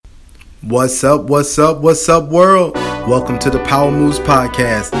What's up, world? Welcome to the Power Moves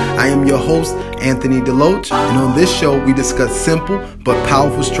Podcast. I am your host, Anthony DeLoach, and on this show, we discuss simple but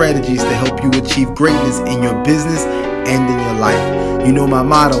powerful strategies to help you achieve greatness in your business and in your life. You know my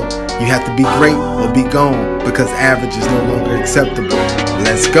motto, you have to be great or be gone, because average is no longer acceptable.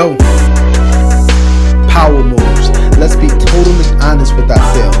 Let's go. Power Moves. Let's be totally honest with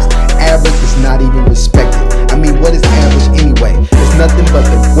ourselves. Average is not even respected. I mean, what is average anyway? It's nothing but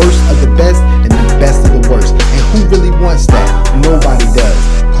the worst of the best and the best of the worst. And who really wants that? Nobody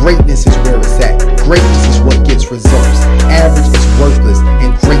does. Greatness is where it's at. Greatness is what gets results. Average is worthless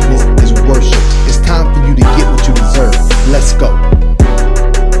and greatness is worship. It's time for you to get what you deserve. Let's go.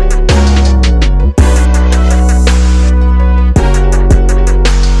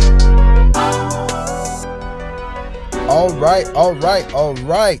 All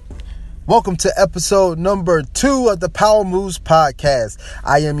right. Welcome to episode number 2 of the Power Moves Podcast.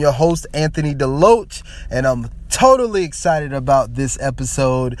 I am your host, Anthony DeLoach, and I'm totally excited about this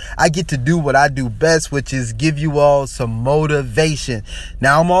episode. I get to do what I do best, which is give you all some motivation.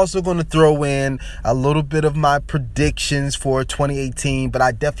 Now, I'm also going to throw in a little bit of my predictions for 2018, but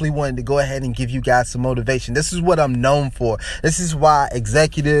I definitely wanted to go ahead and give you guys some motivation. This is what I'm known for. This is why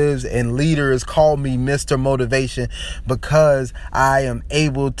executives and leaders call me Mr. Motivation, because I am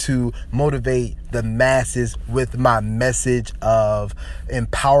able to motivate the masses with my message of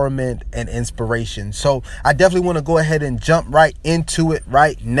empowerment and inspiration. So I definitely want to go ahead and jump right into it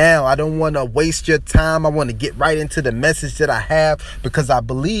right now. I don't want to waste your time. I want to get right into the message that I have, because I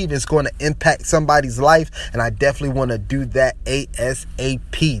believe it's going to impact somebody's life, and I definitely want to do that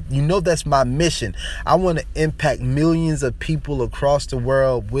ASAP. You know, that's my mission. I want to impact millions of people across the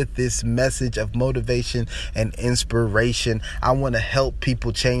world with this message of motivation and inspiration. I want to help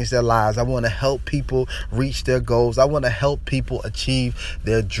people change their lives. I want to help people reach their goals. I want to help people achieve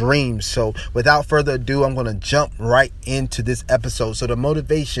their dreams. So without further ado, I'm going to jump right into this episode. So the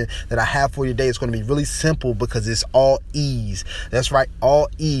motivation that I have for you today is going to be really simple, because it's all E's. That's right, all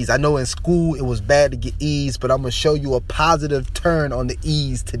E's. I know in school it was bad to get E's, but I'm going to show you a positive turn on the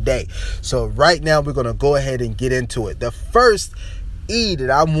E's today. So right now we're going to go ahead and get into it. The first E that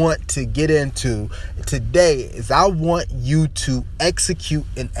I want to get into today is I want you to execute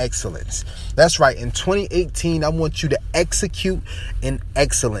in excellence. That's right. In 2018, I want you to execute in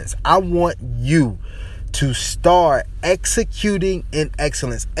excellence. I want you to start executing in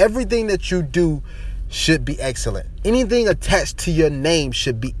excellence. Everything that you do should be excellent. Anything attached to your name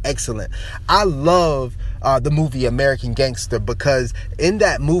should be excellent. I love the movie American Gangster, because in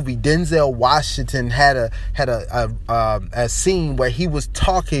that movie Denzel Washington had a scene where he was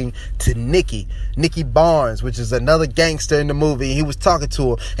talking to Nicky Barnes, which is another gangster in the movie. He was talking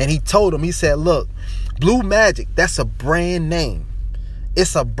to him, and he told him, he said, "Look, Blue Magic, that's a brand name.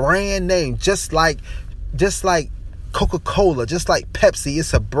 It's a brand name, just like Coca-Cola, just like Pepsi.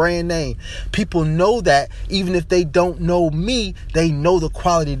 It's a brand name. People know that even if they don't know me, they know the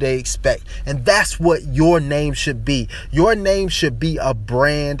quality they expect. And that's what your name should be. Your name should be a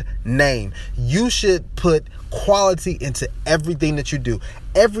brand name. You should put quality into everything that you do.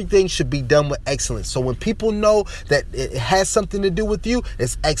 Everything should be done with excellence. So when people know that it has something to do with you,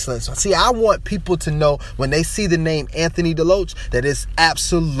 it's excellence. So see, I want people to know when they see the name Anthony DeLoach that it's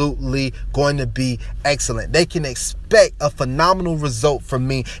absolutely going to be excellent. They can expect a phenomenal result from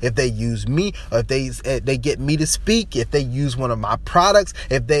me if they use me, or if they get me to speak, if they use one of my products,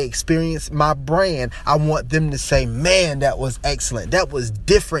 if they experience my brand. I want them to say, "Man, that was excellent. That was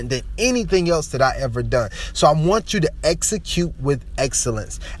different than anything else that I ever done." So I want you to execute with excellence.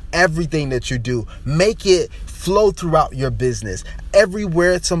 Everything that you do, make it flow throughout your business.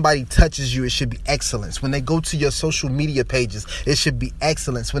 Everywhere somebody touches you, it should be excellence. When they go to your social media pages, it should be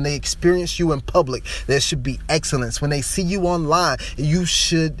excellence. When they experience you in public, there should be excellence. When they see you online, you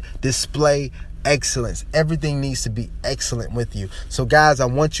should display excellence. Everything needs to be excellent with you. So guys, I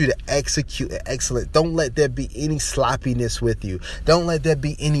want you to execute excellent. Don't let there be any sloppiness with you. Don't let there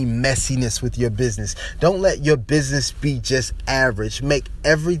be any messiness with your business. Don't let your business be just average. Make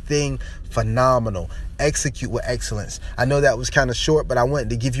everything phenomenal. Execute with excellence. I know that was kind of short, but I wanted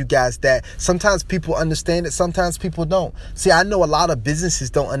to give you guys that. Sometimes people understand it, sometimes people don't. See, I know a lot of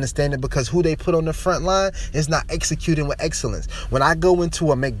businesses don't understand it, because who they put on the front line is not executing with excellence. When I go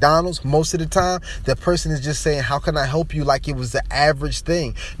into a McDonald's, most of the time, the person is just saying, "How can I help you?" like it was the average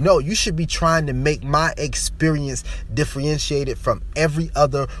thing. No, you should be trying to make my experience differentiated from every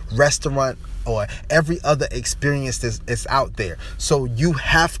other restaurant or every other experience that's out there. So you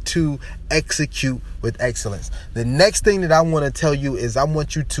have to execute with excellence. The next thing that I want to tell you is I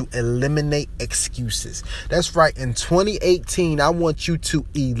want you to eliminate excuses. That's right. In 2018, I want you to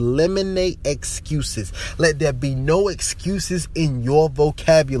eliminate excuses. Let there be no excuses in your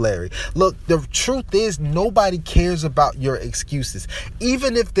vocabulary. Look, the truth is nobody cares about your excuses,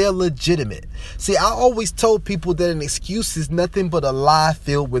 even if they're legitimate. See, I always told people that an excuse is nothing but a lie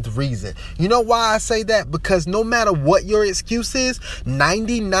filled with reason. You know why I say that? Because no matter what your excuse is,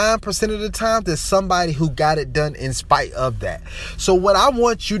 99% of the time there's somebody who got it done in spite of that. So what I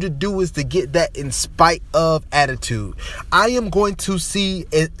want you to do is to get that in spite of attitude. I am going to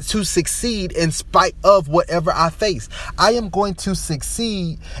succeed in spite of whatever I face. I am going to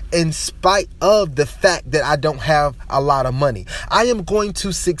succeed in spite of the fact that I don't have a lot of money. I am going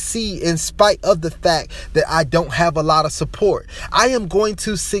to succeed in spite of the fact that I don't have a lot of support. I am going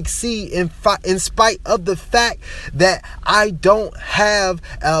to succeed in spite of the fact that I don't have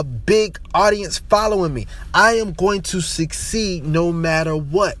a big audience following me. I am going to succeed no matter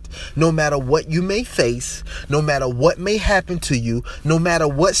what. No matter what you may face, no matter what may happen to you, no matter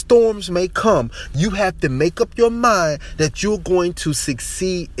what storms may come, you have to make up your mind that you're going to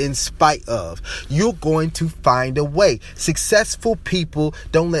succeed in spite of. You're going to find a way. Successful people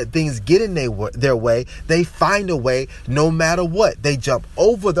don't let things get in their way. They find a way no matter what. They jump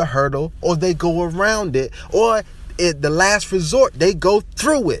over the hurdle, or they go around it, or at the last resort, they go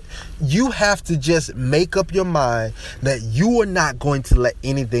through it. You have to just make up your mind that you are not going to let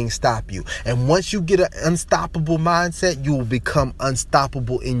anything stop you. And once you get an unstoppable mindset, you will become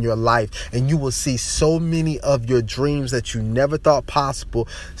unstoppable in your life. And you will see so many of your dreams that you never thought possible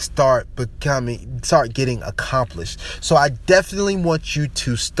start getting accomplished. So I definitely want you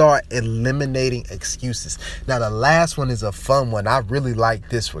to start eliminating excuses. Now, the last one is a fun one. I really like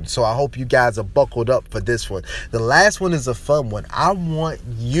this one. So I hope you guys are buckled up for this one. The last one is a fun one. I want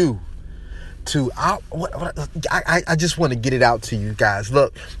you to I just want to get it out to you guys.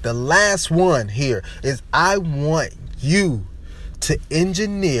 Look, the last one here is I want you to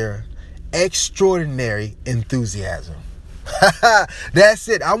engineer extraordinary enthusiasm. That's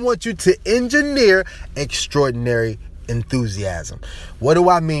it. I want you to engineer extraordinary enthusiasm. What do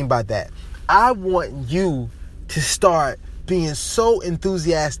I mean by that? I want you to start being so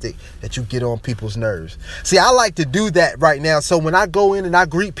enthusiastic that you get on people's nerves. See, I like to do that right now. So when I go in and I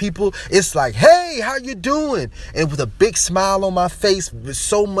greet people, it's like, hey, how you doing? And with a big smile on my face, with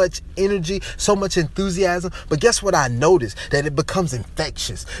so much energy, so much enthusiasm. But guess what I noticed? That it becomes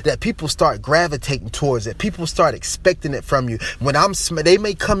infectious, that people start gravitating towards it. People start expecting it from you. When they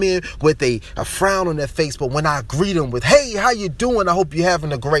may come in with a frown on their face, but when I greet them with, hey, how you doing? I hope you're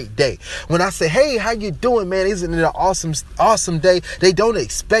having a great day. When I say, hey, how you doing, man? Isn't it an awesome day? They don't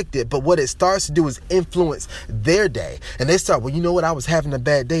expect it, but what it starts to do is influence their day. And they start, well, you know what? I was having a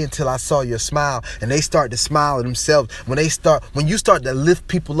bad day until I saw your smile. And they start to smile at themselves. When you start to lift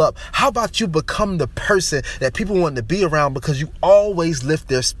people up, how about you become the person that people want to be around because you always lift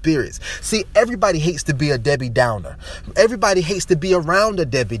their spirits? See, everybody hates to be a Debbie Downer. Everybody hates to be around a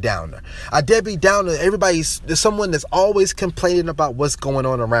Debbie Downer. A Debbie Downer, there's someone that's always complaining about what's going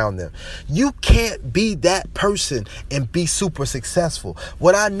on around them. You can't be that person and be super successful.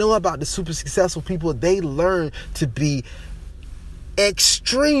 What I know about the super successful people, they learn to be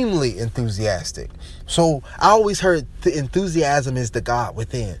extremely enthusiastic. So I always heard the enthusiasm is the God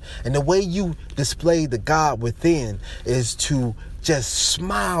within. And the way you display the God within is to just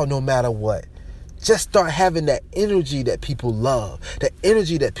smile no matter what. Just start having that energy that people love, that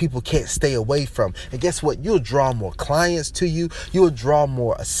energy that people can't stay away from. And guess what? You'll draw more clients to you. You'll draw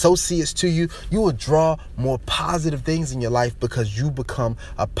more associates to you. You will draw more positive things in your life because you become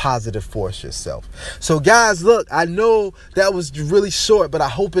a positive force yourself. So guys, look, I know that was really short, but I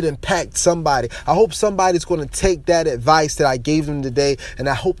hope it impacts somebody. I hope somebody's going to take that advice that I gave them today, and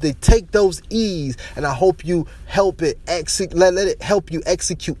I hope they take those E's, and I hope you help it let it help you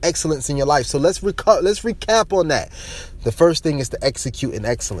execute excellence in your life. So let's recap on that. The first thing is to execute in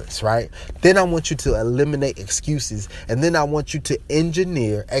excellence, right? Then I want you to eliminate excuses. And then I want you to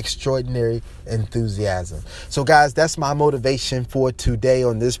engineer extraordinary enthusiasm. So guys, that's my motivation for today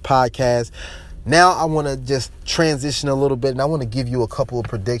on this podcast. Now I want to just transition a little bit, and I want to give you a couple of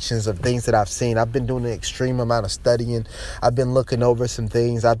predictions of things that I've seen. I've been doing an extreme amount of studying. I've been looking over some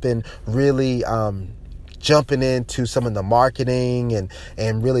things. I've been really jumping into some of the marketing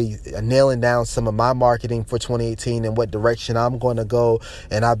and really nailing down some of my marketing for 2018 and what direction I'm going to go.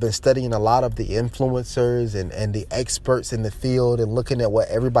 And I've been studying a lot of the influencers and the experts in the field and looking at what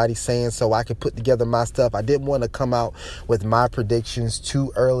everybody's saying so I could put together my stuff. I didn't want to come out with my predictions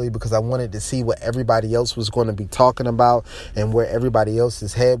too early because I wanted to see what everybody else was going to be talking about and where everybody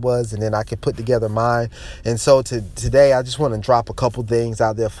else's head was, and then I could put together mine. And so today I just want to drop a couple things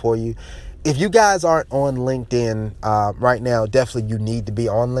out there for you. If you guys aren't on LinkedIn right now, definitely you need to be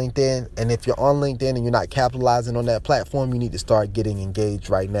on LinkedIn. And if you're on LinkedIn and you're not capitalizing on that platform, you need to start getting engaged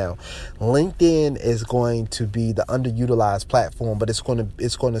right now. LinkedIn is going to be the underutilized platform, but it's going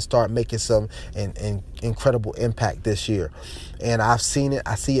to start making some incredible impact this year. And I've seen it.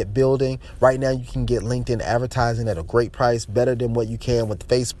 I see it building. Right now, you can get LinkedIn advertising at a great price, better than what you can with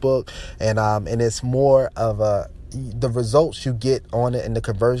Facebook. And it's more of the results you get on it and the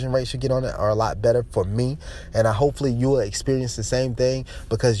conversion rates you get on it are a lot better for me. And hopefully you will experience the same thing,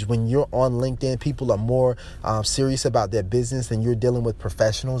 because when you're on LinkedIn, people are more serious about their business, and you're dealing with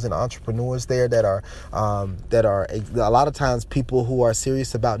professionals and entrepreneurs there that are a lot of times people who are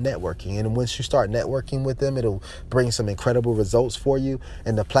serious about networking. And once you start networking with them, it'll bring some incredible results for you.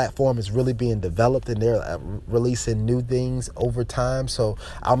 And the platform is really being developed, and they're releasing new things over time. So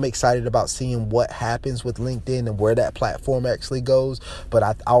I'm excited about seeing what happens with LinkedIn and where that platform actually goes. But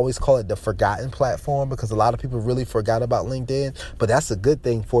I always call it the forgotten platform, because a lot of people really forgot about LinkedIn. But that's a good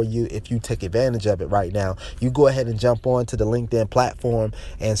thing for you if you take advantage of it right now. You go ahead and jump on to the LinkedIn platform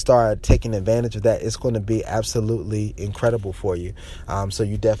and start taking advantage of that. It's going to be absolutely incredible for you. So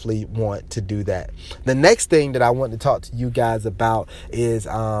you definitely want to do that. The next thing that I want to talk to you guys about is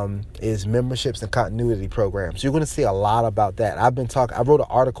memberships and continuity programs. You're going to see a lot about that. I wrote an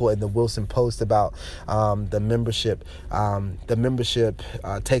article in the Wilson Post about the membership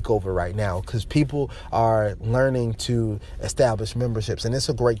takeover right now, because people are learning to establish memberships, and it's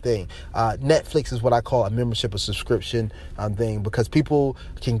a great thing. Netflix is what I call a membership or subscription thing, because people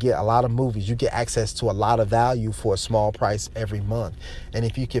can get a lot of movies. You get access to a lot of value for a small price every month. And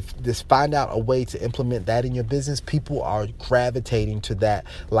if you can just find out a way to implement that in your business, people are gravitating to that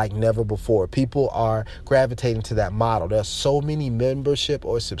like never before. People are gravitating to that model. There's so many membership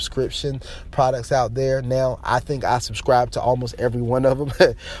or subscription products out there now. I think I subscribe to almost every one of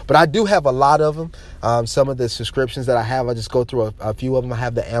them, but I do have a lot of them. Some of the subscriptions that I have, I just go through a few of them. I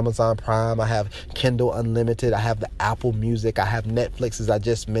have the Amazon Prime, I have Kindle Unlimited, I have the Apple Music, I have Netflix, as I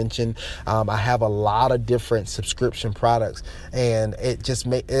just mentioned. I have a lot of different subscription products, and it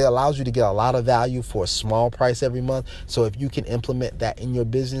allows you to get a lot of value for a small price every month. So if you can implement that in your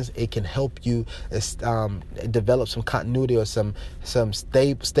business, it can help you develop some continuity or some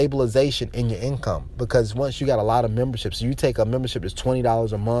stabilization in your income. Because once you got a lot of memberships, you take a membership that's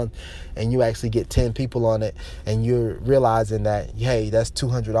 $20 a month and you actually get 10 people on it, and you're realizing that, hey, that's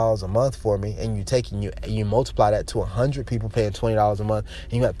 $200 a month for me, and you multiply that to 100 people paying $20 a month,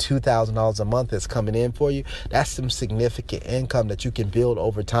 and you have $2,000 a month that's coming in for you. That's some significant income that you can build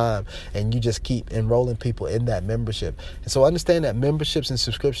over time, and you just keep enrolling people in that membership. And so understand that memberships and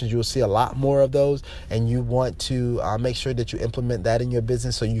subscriptions, you'll see a lot more of those, and you want to make sure that you implement that in your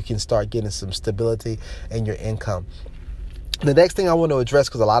business so you can start getting some stability in your income. The next thing I want to address,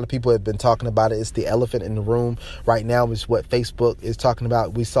 because a lot of people have been talking about it, is the elephant in the room right now, is what Facebook is talking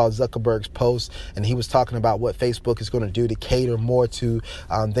about. We saw Zuckerberg's post, and he was talking about what Facebook is going to do to cater more to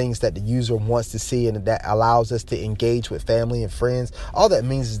things that the user wants to see, and that allows us to engage with family and friends. All that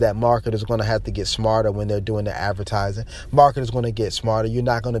means is that marketers are going to have to get smarter when they're doing their advertising. Marketers are going to get smarter. You're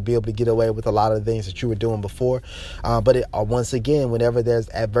not going to be able to get away with a lot of the things that you were doing before. But once again, whenever there's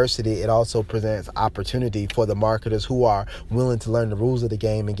adversity, it also presents opportunity for the marketers who are willing to learn the rules of the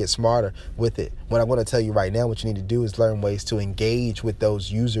game and get smarter with it. What I'm going to tell you right now, what you need to do is learn ways to engage with those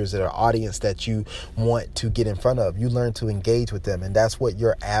users that are audience that you want to get in front of. You learn to engage with them, and that's what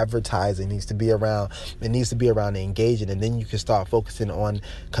your advertising needs to be around. It needs to be around engaging, and then you can start focusing on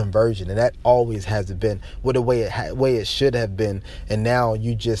conversion. And that always has been the way it should have been. And now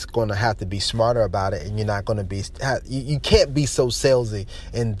you just going to have to be smarter about it, and you're not going to be. You can't be so salesy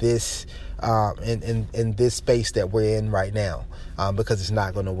in this. In this space that we're in right now, because it's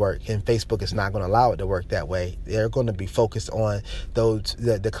not going to work, and Facebook is not going to allow it to work that way. They're going to be focused on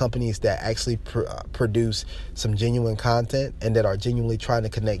the companies that actually produce some genuine content and that are genuinely trying to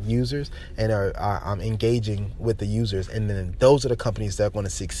connect users and are engaging with the users, and then those are the companies that are going to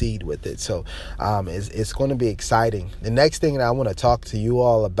succeed with it. So it's going to be exciting. The next thing that I want to talk to you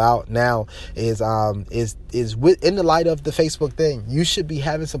all about now is in the light of the Facebook thing. You should be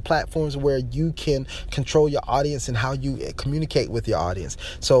having some platforms where where you can control your audience and how you communicate with your audience.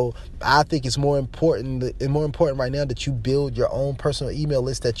 So I think it's more important right now that you build your own personal email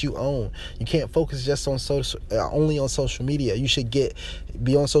list that you own. You can't focus just on only on social media. You should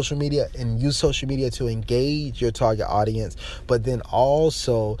be on social media and use social media to engage your target audience, but then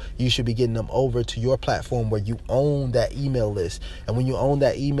also you should be getting them over to your platform where you own that email list. And when you own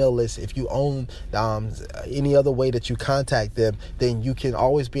that email list, if you own any other way that you contact them, then you can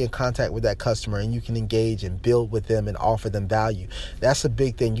always be in contact with that customer and you can engage and build with them and offer them value. That's a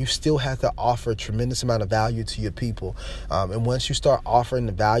big thing. You still have to offer a tremendous amount of value to your people. And once you start offering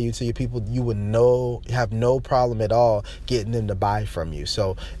the value to your people, you would have no problem at all getting them to buy from you.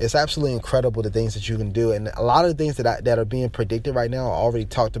 So it's absolutely incredible the things that you can do. And a lot of the things that are being predicted right now are already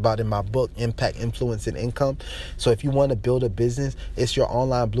talked about in my book, Impact, Influence, and Income. So if you want to build a business, it's your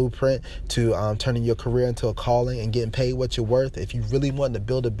online blueprint to turning your career into a calling and getting paid what you're worth. If you really want to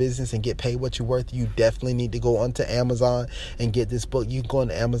build a business and get paid what you're worth, you definitely need to go onto Amazon and get this book. You can go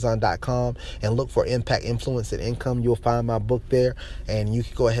on Amazon.com and look for Impact, Influence, and Income. You'll find my book there, and you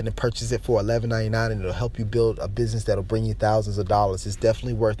can go ahead and purchase it for $11.99, and it'll help you build a business that'll bring you thousands of dollars. It's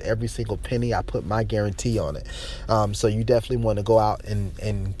definitely worth every single penny. I put my guarantee on it. So you definitely want to go out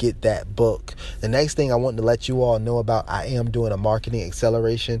and get that book. The next thing I want to let you all know about, I am doing a marketing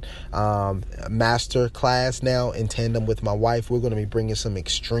acceleration master class now in tandem with my wife. We're going to be bringing an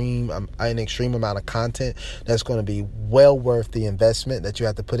extreme amount of content that's going to be well worth the investment that you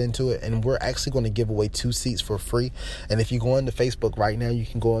have to put into it. And we're actually going to give away 2 seats for free. And if you go into Facebook right now, you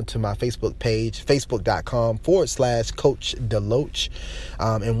can go into my Facebook page, facebook.com/Coach Deloach.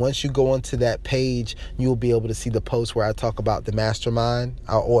 And once you go onto that page, you'll be able to see the post where I talk about the mastermind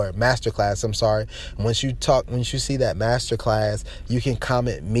or masterclass. I'm sorry. And once you see that masterclass, you can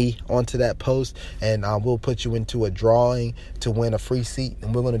comment me onto that post, and we'll put you into a drawing to win a free seat.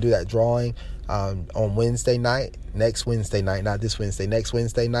 And we're going to do that drawing on Wednesday night, next Wednesday night, not this Wednesday, next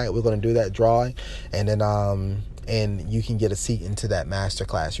Wednesday night. We're going to do that drawing, and then and you can get a seat into that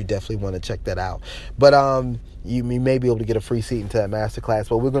masterclass. You definitely want to check that out. But you may be able to get a free seat into that masterclass,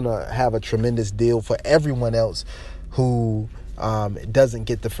 but we're going to have a tremendous deal for everyone else who doesn't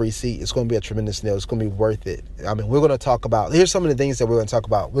get the free seat. It's going to be a tremendous deal. It's going to be worth it. I mean, we're going to talk about, here's some of the things that we're going to talk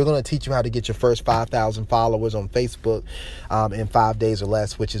about. We're going to teach you how to get your first 5,000 followers on Facebook in 5 days or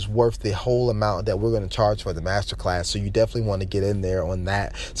less, which is worth the whole amount that we're going to charge for the masterclass. So you definitely want to get in there on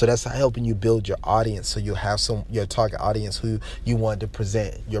that. So that's helping you build your audience. So you'll have your target audience who you want to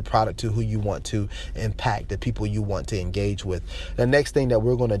present your product to, who you want to impact, the people you want to engage with. The next thing that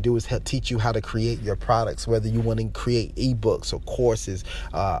we're going to do is teach you how to create your products, whether you want to create ebooks or courses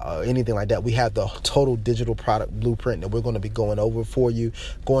or anything like that. We have the total digital product blueprint that we're going to be going over with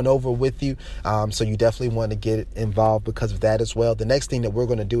you. So you definitely want to get involved because of that as well. The next thing that we're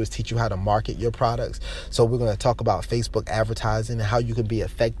going to do is teach you how to market your products. So we're going to talk about Facebook advertising and how you can be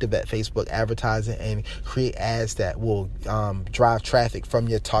effective at Facebook advertising and create ads that will drive traffic from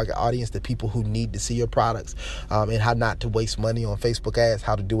your target audience, the people who need to see your products, and how not to waste money on Facebook ads,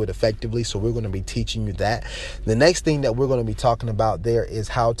 how to do it effectively. So we're going to be teaching you that. The next thing that we're going to be talking about there is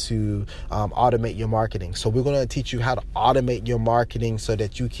how to automate your marketing. So we're going to teach you how to automate your marketing so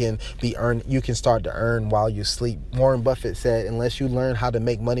that you can start to earn while you sleep. Warren Buffett said, unless you learn how to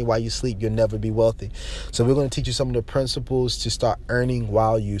make money while you sleep, you'll never be wealthy. So we're going to teach you some of the principles to start earning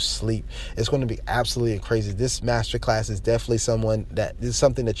while you sleep. It's going to be absolutely crazy. This masterclass is definitely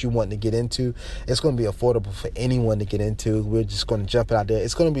something that you want to get into. It's going to be affordable for anyone to get into. We're just going to jump it out there.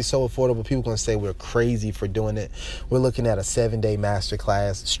 It's going to be so affordable. People are going to say we're crazy for doing it. We're looking at a 7-day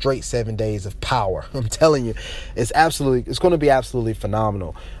masterclass, straight 7 days of power. I'm telling you, it's going to be absolutely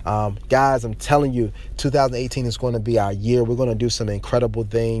phenomenal. Guys, I'm telling you, 2018 is going to be our year. We're going to do some incredible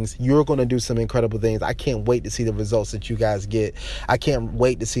things. You're going to do some incredible things. I can't wait to see the results that you guys get. I can't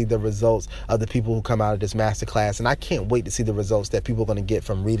wait to see the results of the people who come out of this masterclass. And I can't wait to see the results that people are going to get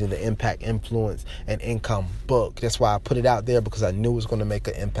from reading the Impact, Influence, and Income book. That's why I put it out there, because I knew it was going to make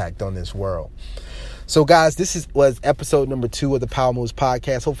an impact on this world. So guys, this was episode number 2 of the Power Moves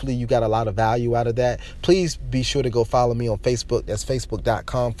podcast. Hopefully you got a lot of value out of that. Please be sure to go follow me on Facebook. That's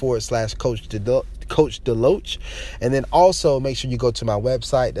facebook.com/Coach Deloach. And then also make sure you go to my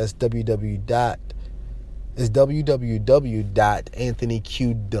website. That's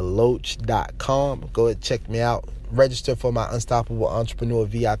www.anthonyqdeloach.com. Go ahead, check me out. register for my Unstoppable Entrepreneur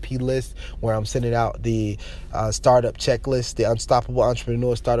VIP list, where I'm sending out the startup checklist, the Unstoppable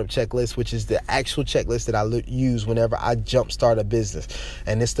Entrepreneur startup checklist, which is the actual checklist that I use whenever I jumpstart a business.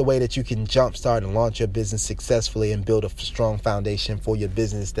 And it's the way that you can jumpstart and launch your business successfully and build a strong foundation for your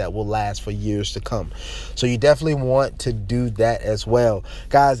business that will last for years to come. So you definitely want to do that as well.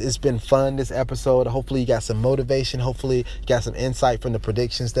 Guys, it's been fun this episode. Hopefully you got some motivation. Hopefully you got some insight from the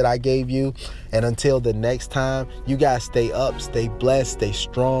predictions that I gave you. And until the next time, you guys stay up, stay blessed, stay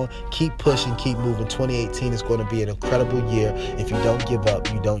strong, keep pushing, keep moving. 2018 is going to be an incredible year. If you don't give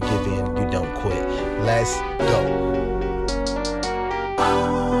up, you don't give in, you don't quit. Let's go.